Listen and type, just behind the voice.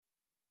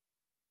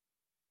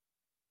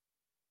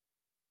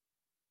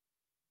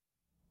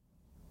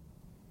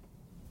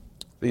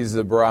These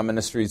are the Barah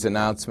Ministries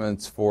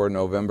announcements for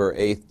November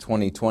 8th,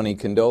 2020.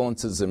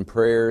 Condolences and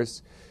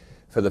prayers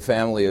for the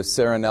family of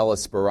Serenella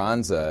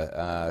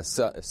Speranza.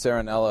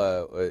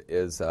 Serenella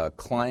is a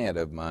client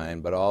of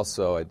mine, but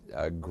also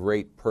a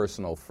great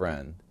personal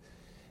friend.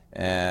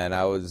 And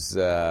I was,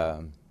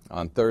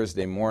 on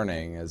Thursday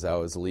morning, as I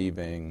was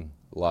leaving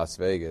Las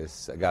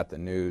Vegas, I got the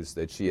news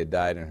that she had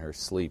died in her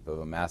sleep of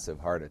a massive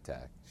heart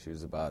attack. She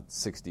was about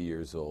 60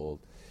 years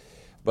old.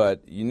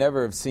 But you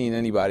never have seen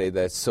anybody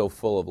that's so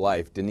full of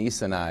life.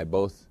 Denise and I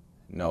both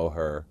know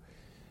her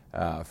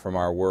from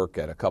our work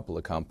at a couple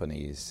of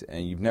companies,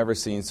 and you've never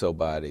seen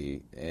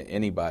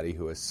anybody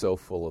who is so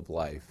full of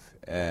life.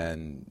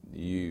 And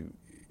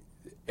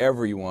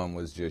everyone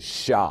was just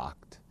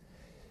shocked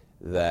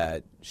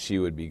that she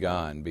would be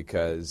gone,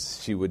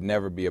 because she would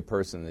never be a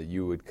person that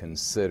you would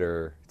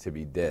consider to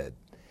be dead.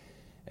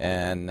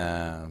 And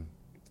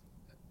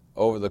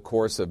over the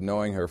course of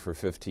knowing her for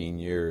 15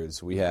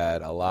 years, we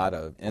had a lot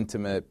of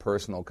intimate,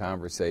 personal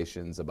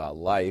conversations about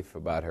life,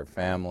 about her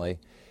family.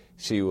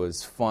 She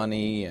was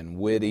funny and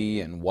witty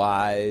and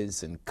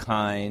wise and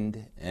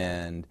kind.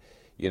 And,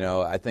 you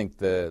know, I think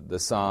the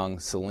song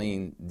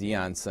Celine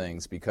Dion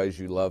sings, "Because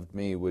You Loved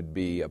Me," would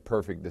be a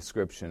perfect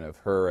description of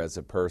her as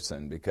a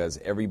person, because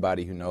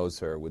everybody who knows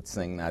her would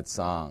sing that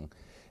song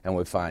and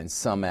would find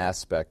some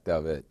aspect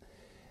of it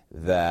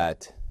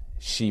that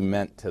she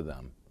meant to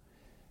them.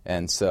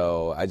 And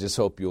so I just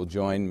hope you'll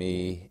join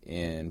me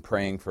in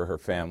praying for her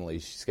family.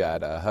 She's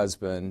got a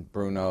husband,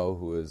 Bruno,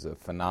 who is a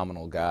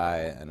phenomenal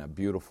guy, and a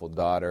beautiful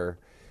daughter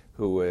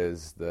who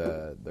is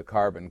the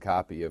carbon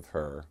copy of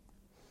her.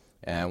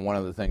 And one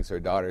of the things her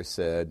daughter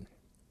said,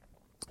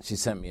 she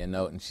sent me a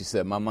note, and she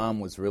said, "My mom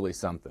was really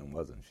something,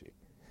 wasn't she?"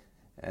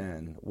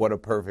 And what a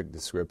perfect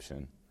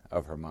description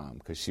of her mom,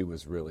 because she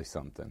was really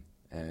something.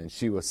 And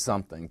she was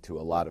something to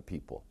a lot of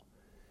people.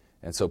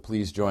 And so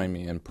please join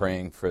me in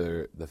praying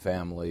for the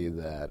family,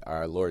 that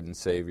our Lord and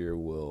Savior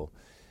will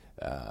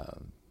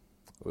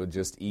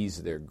just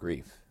ease their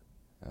grief.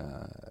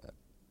 And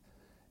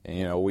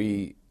you know,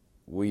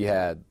 we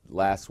had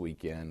last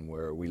weekend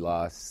where we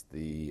lost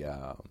the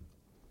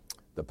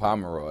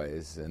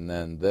Pomeroys, and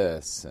then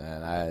this,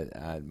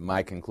 and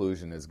my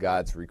conclusion is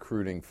God's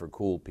recruiting for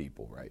cool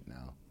people right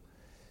now.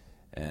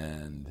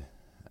 And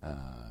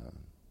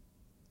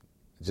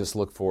just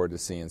look forward to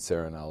seeing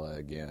Serenella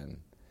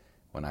again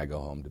when I go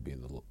home to be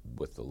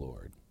with the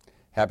Lord.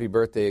 Happy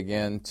birthday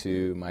again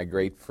to my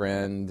great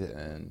friend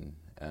and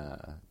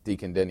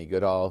Deacon Denny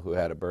Goodall, who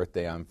had a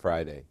birthday on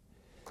Friday.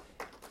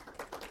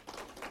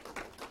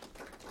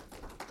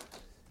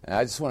 And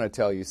I just want to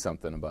tell you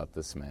something about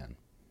this man.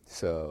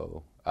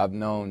 So I've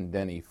known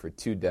Denny for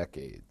 2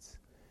 decades,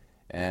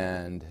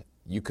 and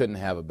you couldn't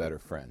have a better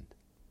friend.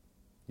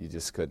 You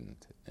just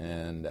couldn't.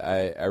 And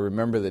I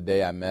remember the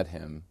day I met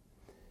him,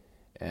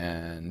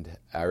 and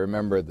I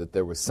remember that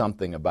there was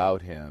something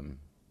about him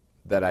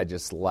that I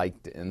just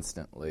liked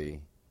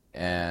instantly.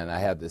 And I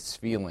had this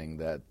feeling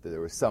that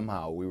there was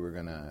somehow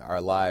our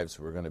lives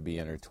were going to be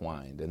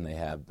intertwined, and they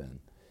have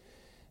been.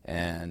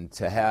 And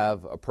to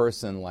have a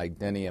person like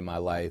Denny in my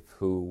life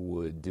who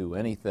would do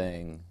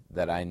anything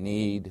that I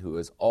need, who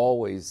is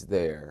always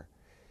there,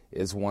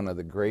 is one of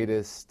the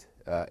greatest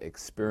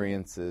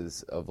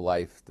experiences of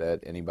life that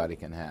anybody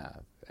can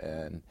have.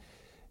 And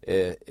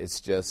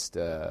it's just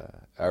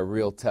a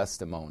real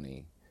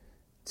testimony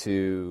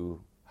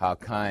to how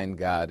kind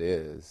God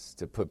is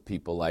to put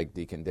people like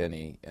Deacon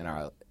Denny in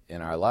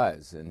our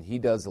lives. And he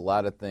does a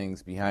lot of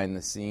things behind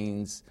the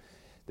scenes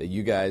that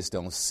you guys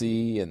don't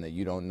see and that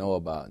you don't know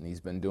about. And he's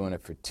been doing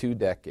it for 2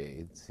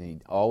 decades. He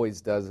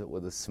always does it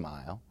with a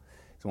smile.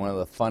 He's one of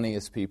the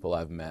funniest people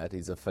I've met.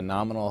 He's a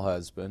phenomenal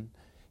husband.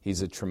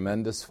 He's a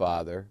tremendous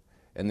father.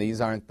 And these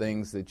aren't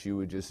things that you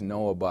would just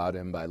know about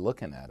him by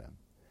looking at him.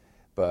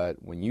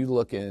 But when you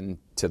look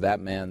into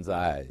that man's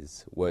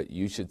eyes, what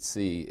you should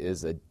see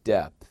is a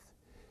depth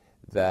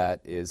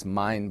that is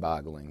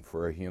mind-boggling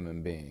for a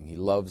human being. He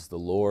loves the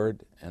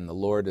Lord, and the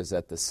Lord is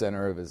at the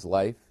center of his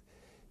life.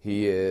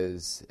 He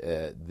is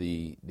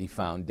the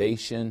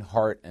foundation,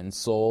 heart, and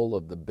soul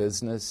of the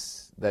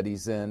business that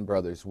he's in,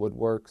 Brothers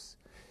Woodworks.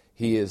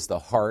 He is the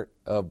heart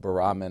of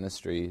Barah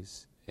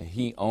Ministries.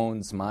 He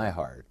owns my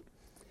heart.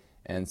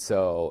 And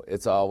so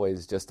it's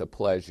always just a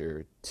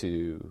pleasure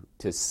to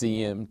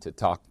see him, to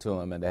talk to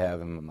him, and to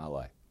have him in my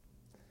life.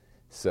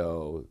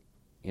 So,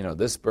 you know,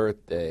 this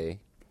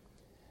birthday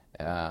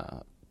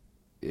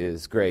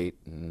is great,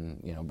 and,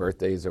 you know,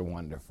 birthdays are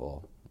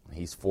wonderful.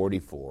 He's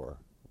 44,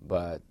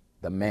 but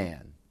the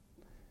man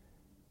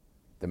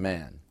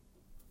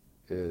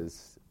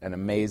is an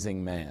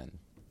amazing man.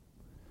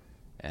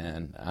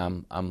 And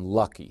I'm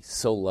lucky,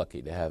 so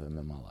lucky to have him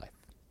in my life.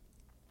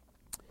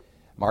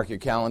 Mark your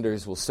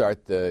calendars. We'll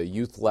start the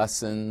youth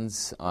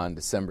lessons on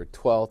December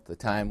 12th. The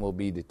time will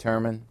be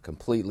determined,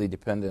 completely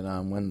dependent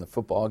on when the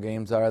football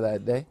games are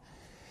that day.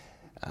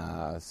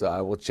 So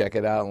I will check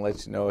it out and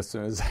let you know as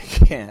soon as I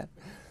can.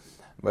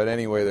 But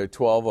anyway, there are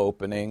 12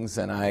 openings,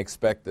 and I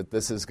expect that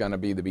this is going to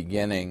be the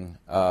beginning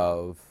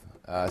of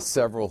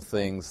several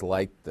things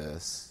like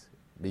this,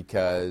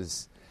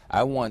 because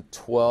I want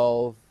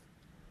 12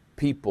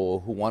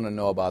 people who want to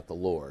know about the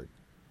Lord.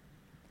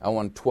 I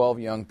want 12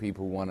 young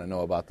people who want to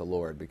know about the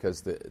Lord,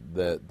 because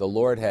the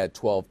Lord had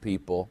 12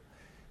 people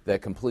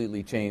that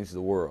completely changed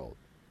the world.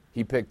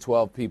 He picked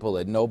 12 people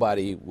that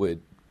nobody would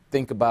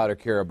think about or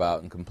care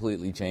about and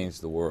completely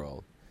changed the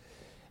world.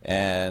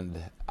 And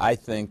I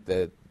think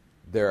that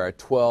there are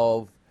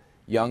 12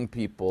 young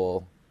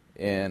people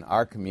in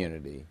our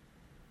community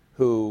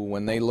who,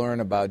 when they learn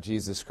about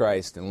Jesus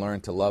Christ and learn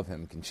to love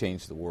Him, can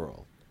change the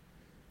world.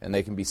 And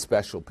they can be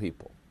special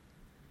people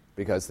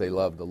because they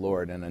love the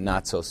Lord in a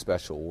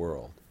not-so-special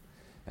world.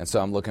 And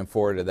so I'm looking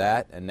forward to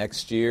that. And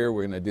next year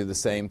we're going to do the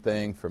same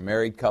thing for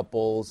married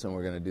couples, and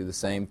we're going to do the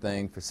same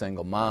thing for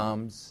single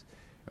moms.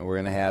 And we're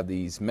going to have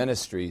these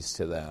ministries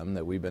to them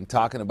that we've been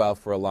talking about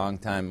for a long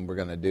time, and we're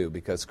going to do,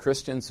 because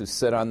Christians who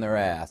sit on their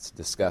ass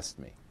disgust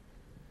me.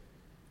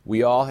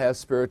 We all have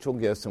spiritual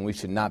gifts, and we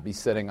should not be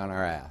sitting on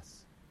our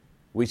ass.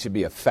 We should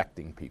be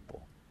affecting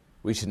people.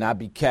 We should not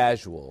be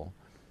casual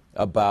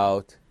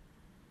about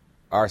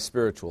our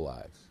spiritual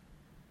lives.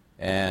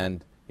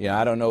 And,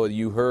 I don't know whether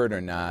you heard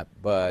or not,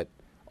 but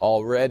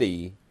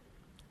already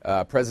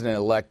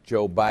President-elect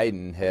Joe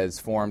Biden has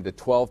formed a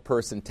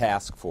 12-person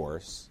task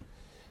force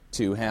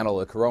to handle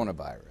the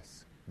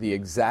coronavirus. The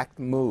exact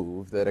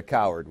move that a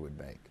coward would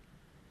make.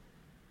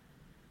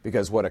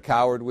 Because what a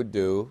coward would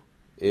do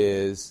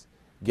is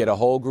get a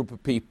whole group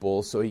of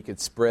people so he could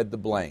spread the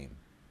blame.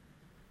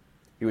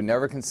 He would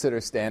never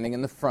consider standing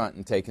in the front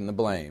and taking the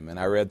blame. And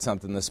I read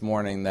something this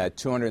morning that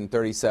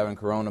 237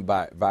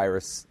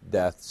 coronavirus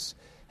deaths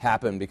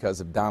happened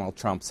because of Donald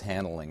Trump's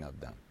handling of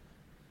them.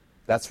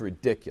 That's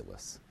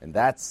ridiculous. And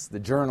that's the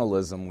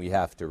journalism we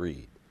have to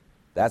read.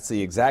 That's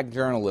the exact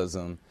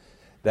journalism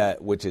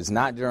which is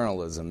not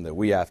journalism, that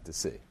we have to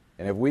see.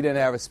 And if we didn't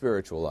have a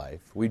spiritual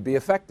life, we'd be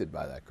affected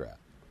by that crap.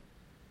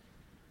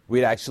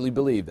 We'd actually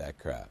believe that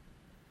crap.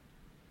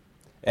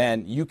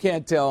 And you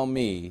can't tell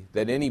me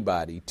that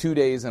anybody, 2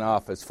 days in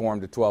office,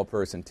 formed a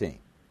 12-person team.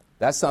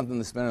 That's something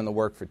that's been in the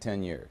work for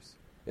 10 years.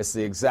 It's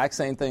the exact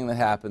same thing that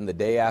happened the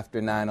day after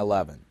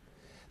 9/11.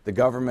 The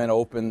government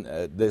opened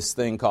this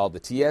thing called the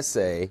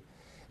TSA,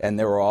 and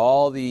there were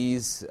all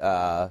these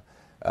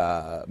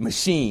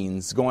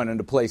machines going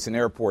into place in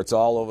airports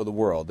all over the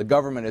world. The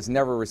government has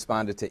never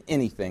responded to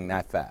anything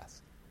that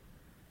fast.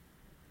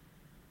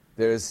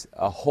 There's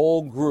a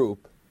whole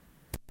group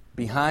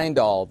behind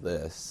all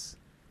this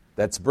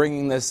that's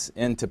bringing this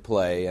into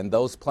play, and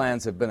those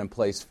plans have been in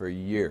place for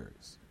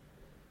years.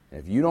 And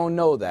if you don't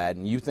know that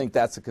and you think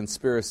that's a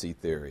conspiracy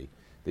theory,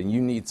 then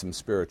you need some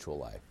spiritual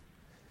life.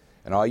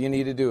 And all you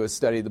need to do is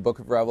study the book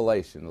of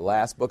Revelation, the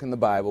last book in the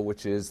Bible,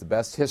 which is the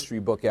best history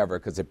book ever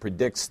because it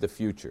predicts the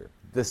future.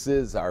 This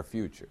is our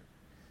future.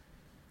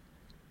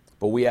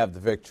 But we have the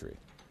victory.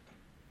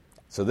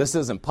 So this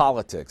isn't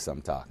politics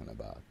I'm talking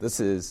about. This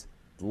is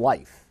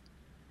life.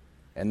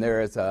 And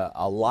there is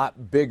a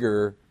lot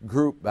bigger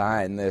group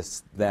behind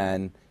this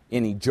than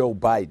any Joe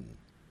Biden.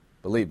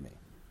 Believe me.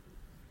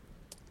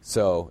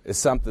 So it's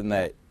something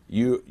that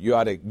you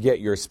ought to get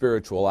your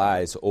spiritual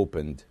eyes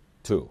opened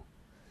to.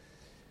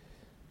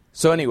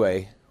 So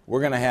anyway, we're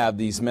going to have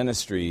these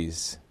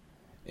ministries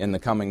in the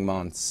coming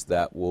months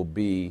that will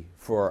be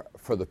for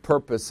the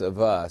purpose of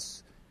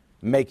us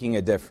making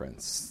a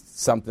difference,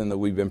 something that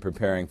we've been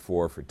preparing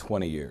for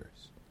 20 years.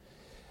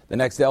 The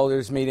next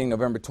elders meeting,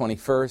 November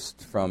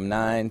 21st from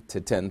 9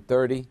 to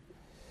 10:30.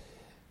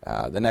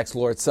 The next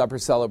Lord's Supper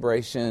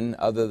celebration,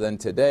 other than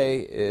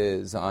today,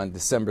 is on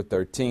December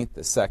 13th,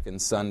 the second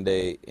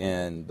Sunday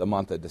in the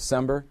month of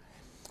December.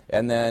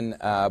 And then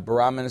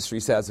Barah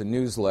Ministries has a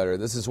newsletter.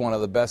 This is one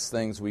of the best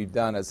things we've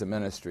done as a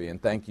ministry. And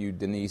thank you,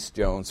 Denise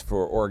Jones,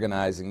 for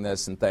organizing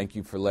this. And thank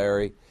you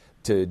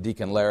to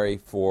Deacon Larry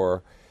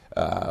for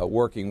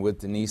working with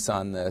Denise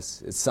on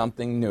this. It's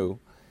something new.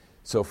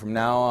 So from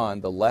now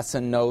on, the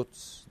lesson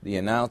notes, the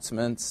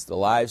announcements, the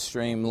live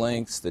stream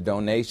links, the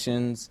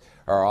donations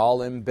are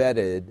all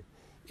embedded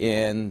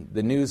in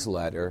the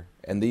newsletter.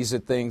 And these are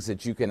things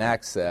that you can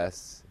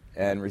access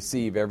and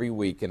receive every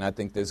week. And I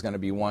think there's going to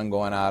be one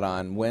going out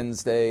on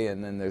Wednesday,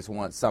 and then there's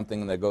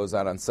something that goes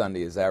out on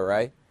Sunday. Is that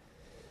right?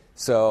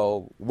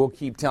 So we'll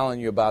keep telling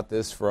you about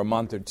this for a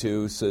month or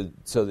two so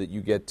that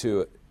you get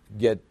to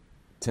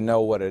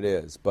know what it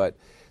is. But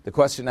the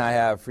question I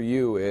have for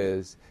you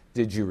is,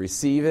 did you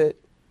receive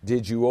it?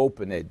 Did you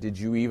open it? Did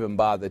you even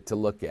bother to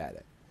look at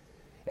it?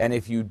 And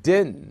if you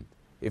didn't,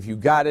 if you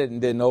got it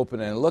and didn't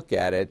open it and look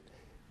at it,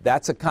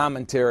 that's a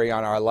commentary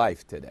on our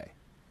life today.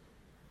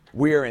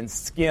 We're in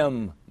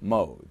skim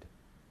mode.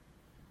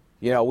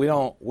 We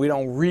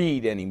don't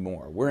read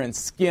anymore. We're in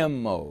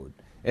skim mode.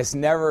 It's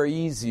never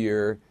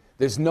easier.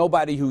 There's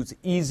nobody who's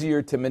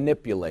easier to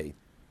manipulate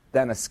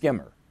than a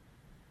skimmer.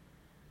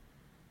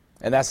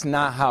 And that's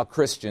not how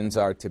Christians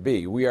are to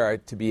be. We are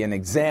to be in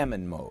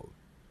examine mode,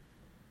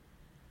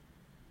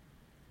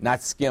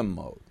 not skim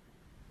mode.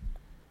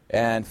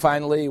 And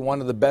finally,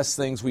 one of the best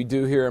things we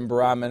do here in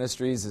Barah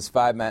Ministries is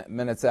 5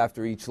 minutes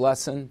after each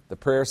lesson, the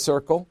prayer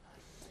circle.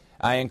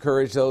 I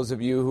encourage those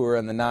of you who are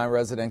in the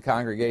non-resident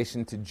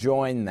congregation to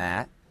join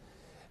that.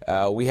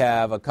 We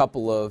have a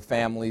couple of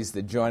families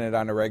that join it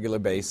on a regular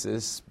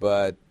basis,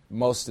 but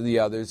most of the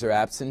others are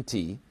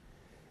absentee.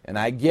 And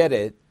I get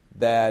it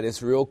that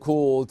it's real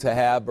cool to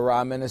have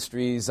Barah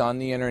Ministries on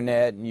the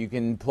internet and you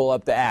can pull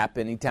up the app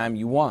anytime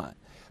you want.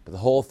 But the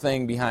whole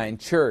thing behind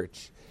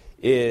church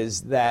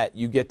is that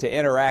you get to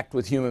interact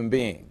with human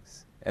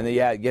beings. And that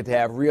you get to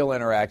have real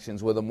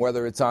interactions with them,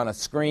 whether it's on a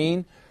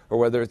screen or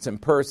whether it's in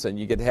person.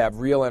 You get to have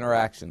real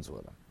interactions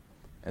with them.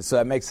 And so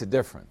that makes a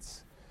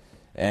difference.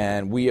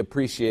 And we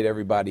appreciate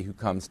everybody who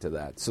comes to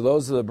that. So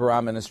those are the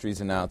Barah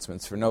Ministries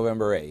announcements for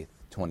November 8th,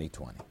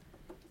 2020.